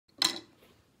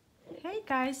Hey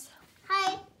guys,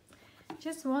 Hi.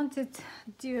 just wanted to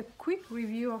do a quick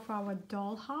review of our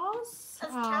dollhouse,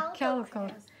 Of Calico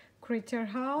critter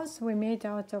house we made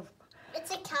out of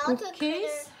It's a Calico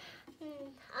Bookcase.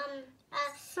 critter.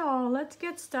 So let's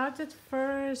get started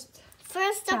first.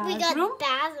 First up, we got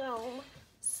bathroom.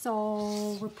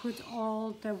 So we put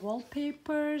all the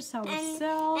wallpapers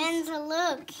ourselves. And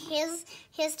look,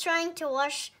 he's trying to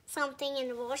wash something in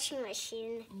the washing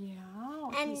machine.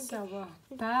 Yeah, and this is our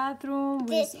bathroom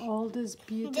with all this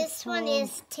beautiful This one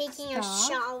is taking a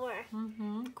shower.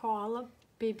 Koala,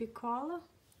 baby koala.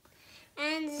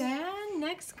 And then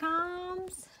next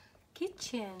comes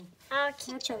kitchen. Our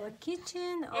kitchen. That's our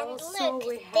kitchen. And also look,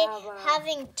 we they're have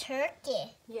having turkey.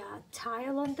 yeah,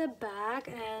 tile on the back,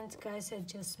 and guys, I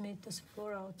just made this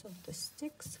floor out of the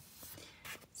sticks.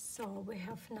 So we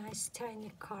have nice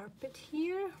tiny carpet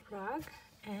here, rug,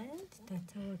 and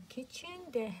that's our kitchen.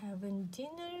 They're having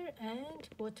dinner, and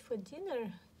what for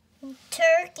dinner?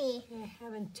 Turkey. They're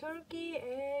having turkey,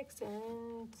 eggs,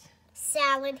 and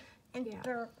Salad and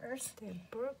burgers. the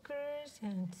burgers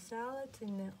and salad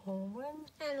in the oven.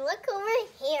 And look over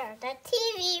here, the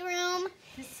TV room.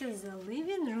 This is a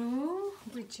living room.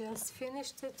 We just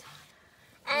finished it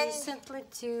And recently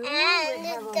too. and We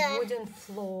have the- a wooden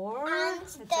floor. and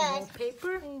It's a the-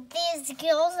 wallpaper. These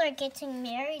girls are getting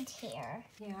married here.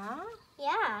 Yeah.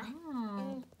 Yeah,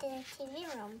 in the TV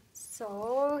room.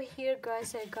 So here,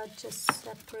 guys, I got just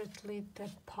separately the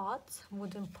pots,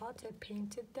 wooden pot. I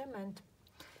painted them and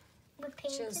We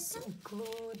painted just them.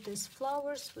 glued these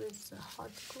flowers with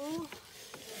hot glue.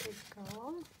 There we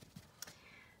go.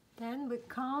 Then we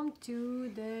come to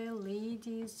the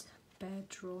ladies'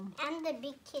 bedroom. And the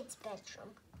big kids'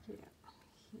 bedroom. Yeah,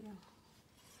 here.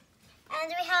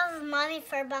 And we have Mommy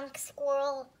Furbank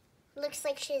Squirrel. Looks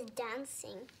like she's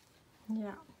dancing.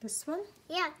 Yeah, this one.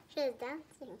 Yeah, she's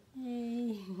dancing.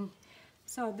 Yay!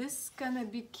 So this is gonna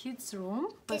be kids' room.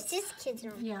 This is kids'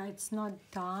 room. Yeah, it's not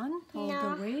done all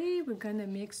No. the way. We're gonna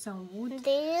make some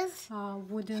This.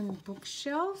 wooden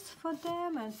bookshelves for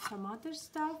them and some other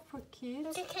stuff for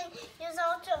kids. You can use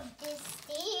out of these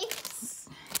sticks.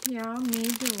 Yeah,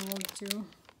 maybe we'll do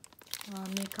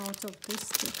make out of this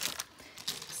stick.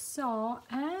 So,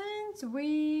 and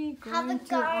we Have going a to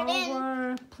garden.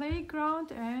 our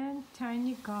playground and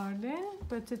tiny garden,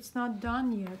 but it's not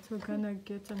done yet. We're gonna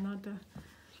get another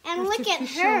And look at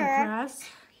artificial her. grass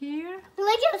here.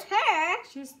 Look at her.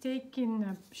 She's taking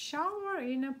a shower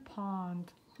in a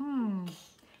pond.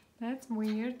 That's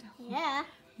weird. Yeah.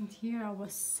 And here our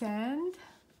sand.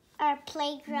 Our The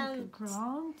playground.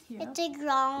 ground. Yeah, It's a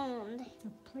ground.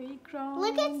 the playground.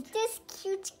 Look at this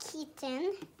cute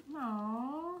kitten.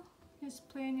 Oh, he's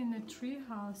playing in a tree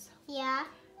house. Yeah.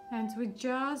 And we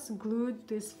just glued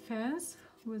this fence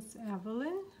with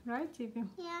Evelyn, right, Evie?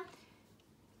 Yeah.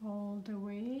 All the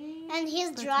way. And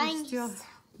he's But drying we still his,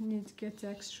 need to get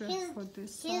extra for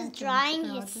this he's side and drying the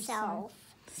other himself.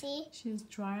 side. See? She's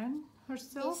drying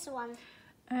herself. This one.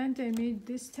 And I made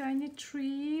this tiny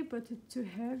tree, but it's too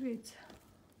heavy. It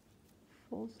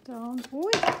falls down. Oh,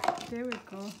 there we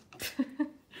go.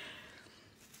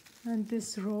 And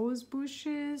this rose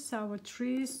bushes, our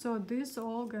trees. So this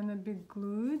all gonna be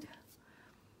glued.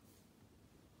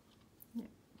 Yeah.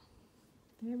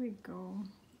 There we go.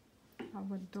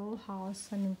 Our doll house.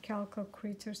 I mean, Calico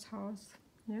Creator's house.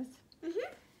 Yes.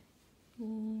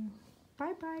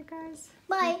 Bye bye, guys.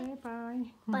 Bye. Bye bye.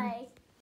 Bye.